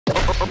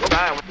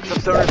Alright, what's up,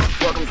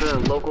 stoners? Welcome to the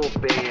local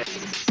band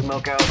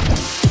Smokeout.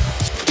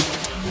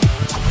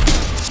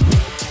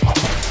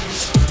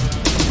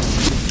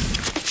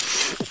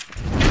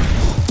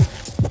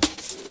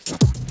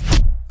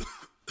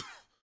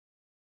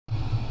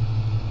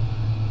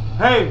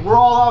 Hey, we're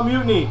all on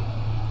mutiny,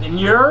 and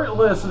you're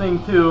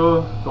listening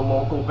to the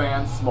local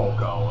band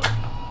Smokeout.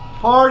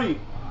 Party!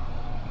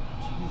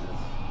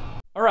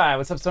 Alright,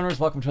 what's up, stoners?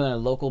 Welcome to another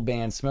local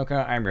band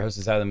Smokeout. I'm your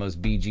hostess out of the most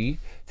BG.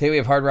 Today we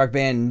have hard rock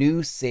band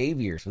New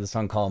Saviors with a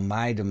song called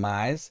My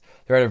Demise.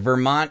 They're out of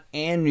Vermont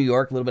and New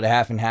York, a little bit of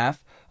half and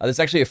half. This is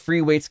actually a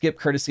free weight skip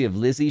courtesy of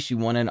Lizzie. She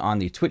won it on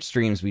the Twitch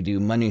streams we do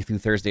Monday through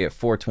Thursday at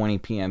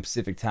 4:20 p.m.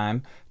 Pacific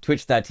time.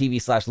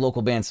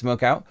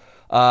 Twitch.tv/localbandsmokeout.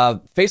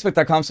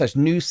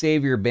 Facebook.com/New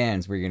Savior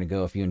Bands, where you're going to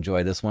go if you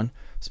enjoy this one.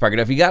 Spark it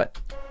up if you got it.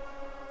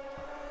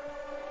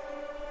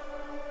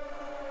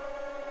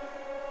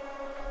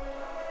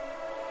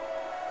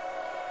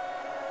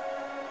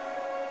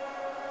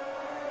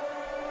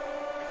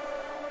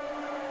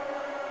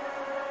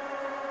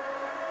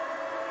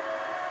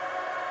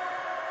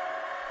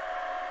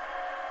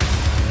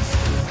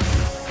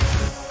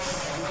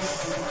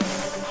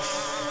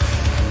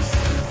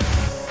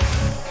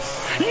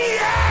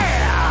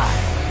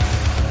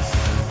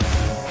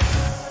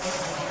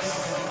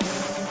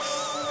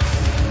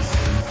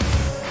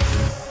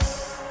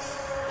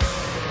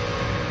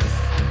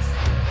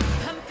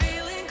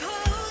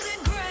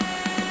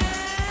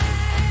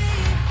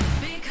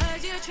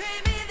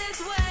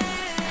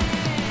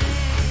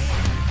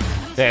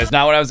 Yeah, it's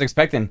not what I was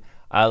expecting.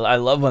 I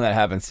love when that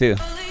happens too.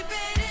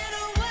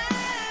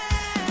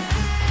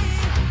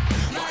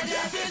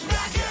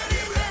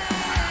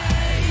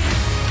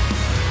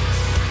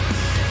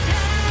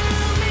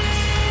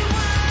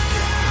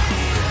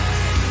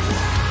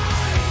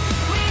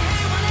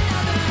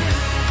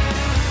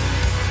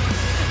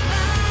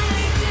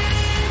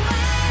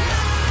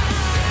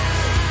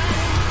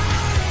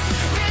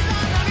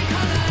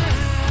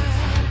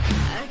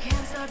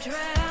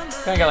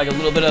 Kind of got like a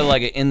little bit of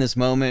like an In This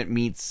Moment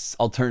meets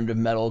alternative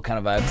metal kind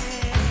of vibe.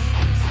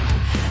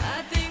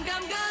 I think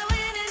I'm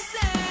going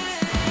insane.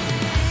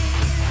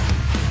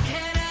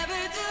 Can't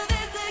ever do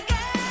this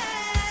again.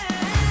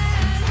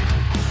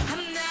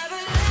 I'm never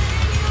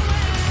letting you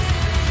win.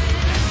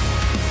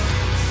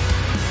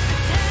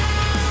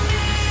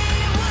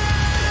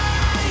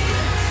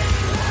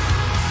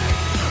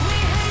 Tell me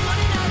why we hate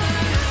one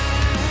another.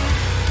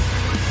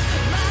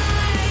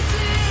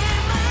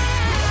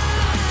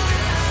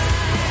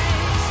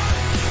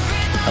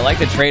 I like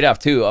the trade-off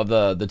too of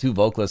the two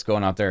vocalists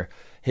going out there.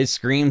 His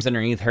screams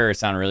underneath her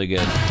sound really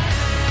good.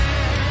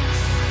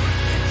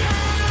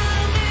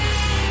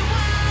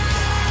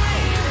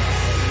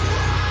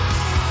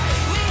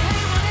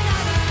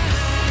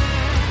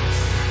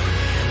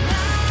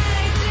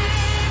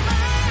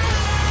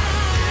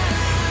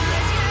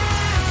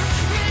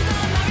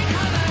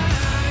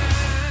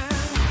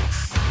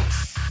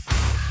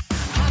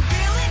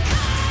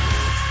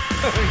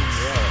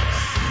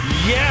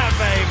 Yeah,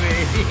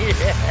 baby!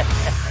 Yeah!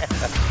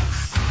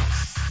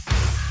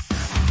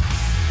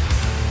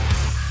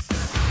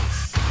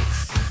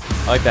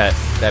 I like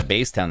that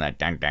bass tone, that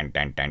dang dang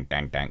dang dang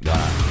dang dang going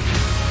on.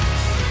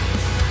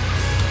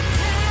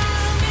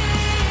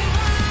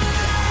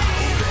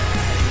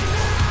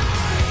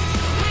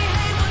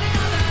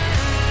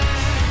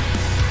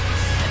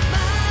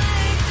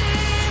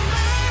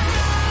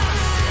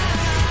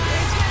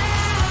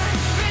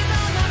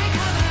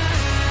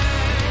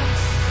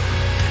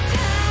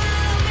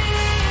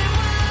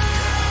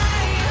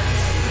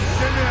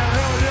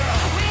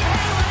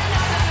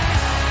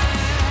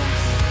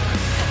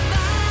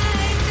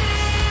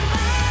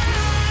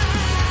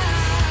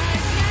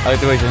 I like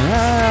the way she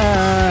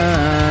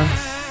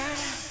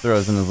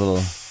throws in those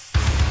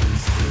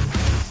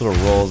little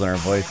rolls on her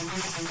voice.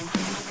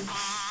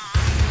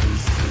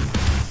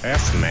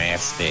 That's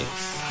nasty.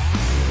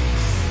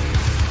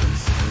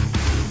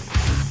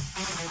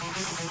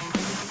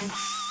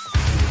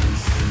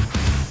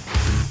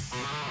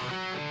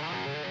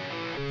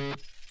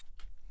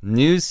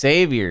 New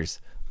Saviors.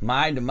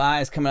 My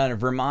Demise, coming out of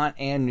Vermont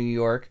and New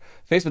York.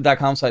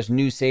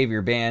 Facebook.com/New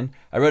Savior Band.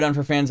 I wrote down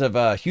for fans of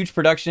huge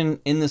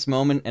production, In This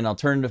Moment, and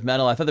alternative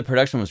metal. I thought the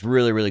production was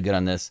really, really good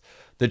on this.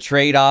 The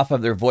trade-off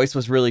of their voice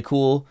was really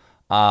cool.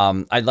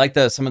 I liked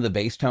some of the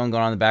bass tone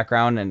going on in the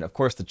background, and of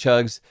course the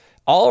chugs.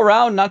 All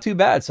around, not too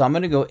bad. So I'm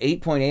going to go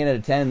 8.8 out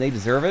of 10, and they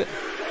deserve it.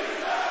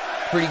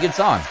 Pretty good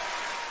song.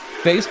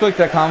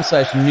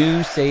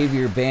 Facebook.com/New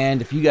Savior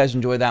Band. If you guys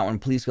enjoy that one,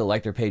 please go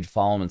like their page,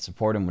 follow them, and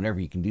support them whenever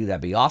you can do.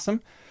 That'd be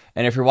awesome.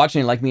 And if you're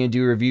watching and like me to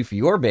do a review for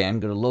your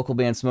band, go to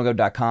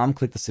localbandsmokeout.com,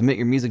 click the Submit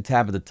Your Music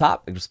tab at the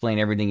top, explain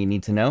everything you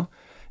need to know.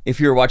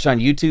 If you're watching on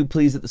YouTube,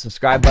 please hit the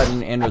subscribe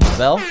button and the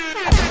bell,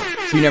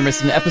 so you never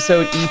miss an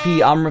episode,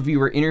 EP, album review,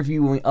 or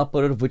interview when we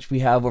upload it, of which we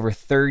have over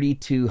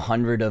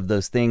 3,200 of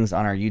those things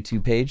on our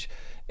YouTube page.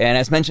 And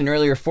as mentioned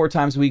earlier, 4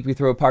 times a week we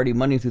throw a party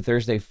Monday through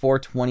Thursday,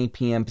 4:20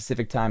 p.m.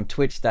 Pacific time,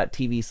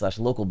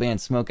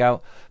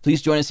 twitch.tv/localbandsmokeout.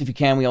 Please join us if you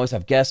can. We always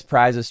have guests,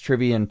 prizes,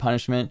 trivia, and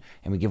punishment,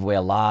 and we give away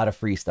a lot of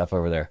free stuff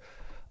over there.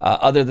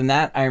 Other than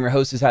that, I am your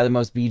host, who's high the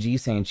most BG,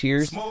 saying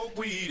cheers. Smoke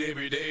weed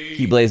every day.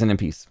 Keep blazing in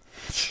peace.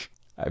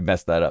 I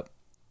messed that up.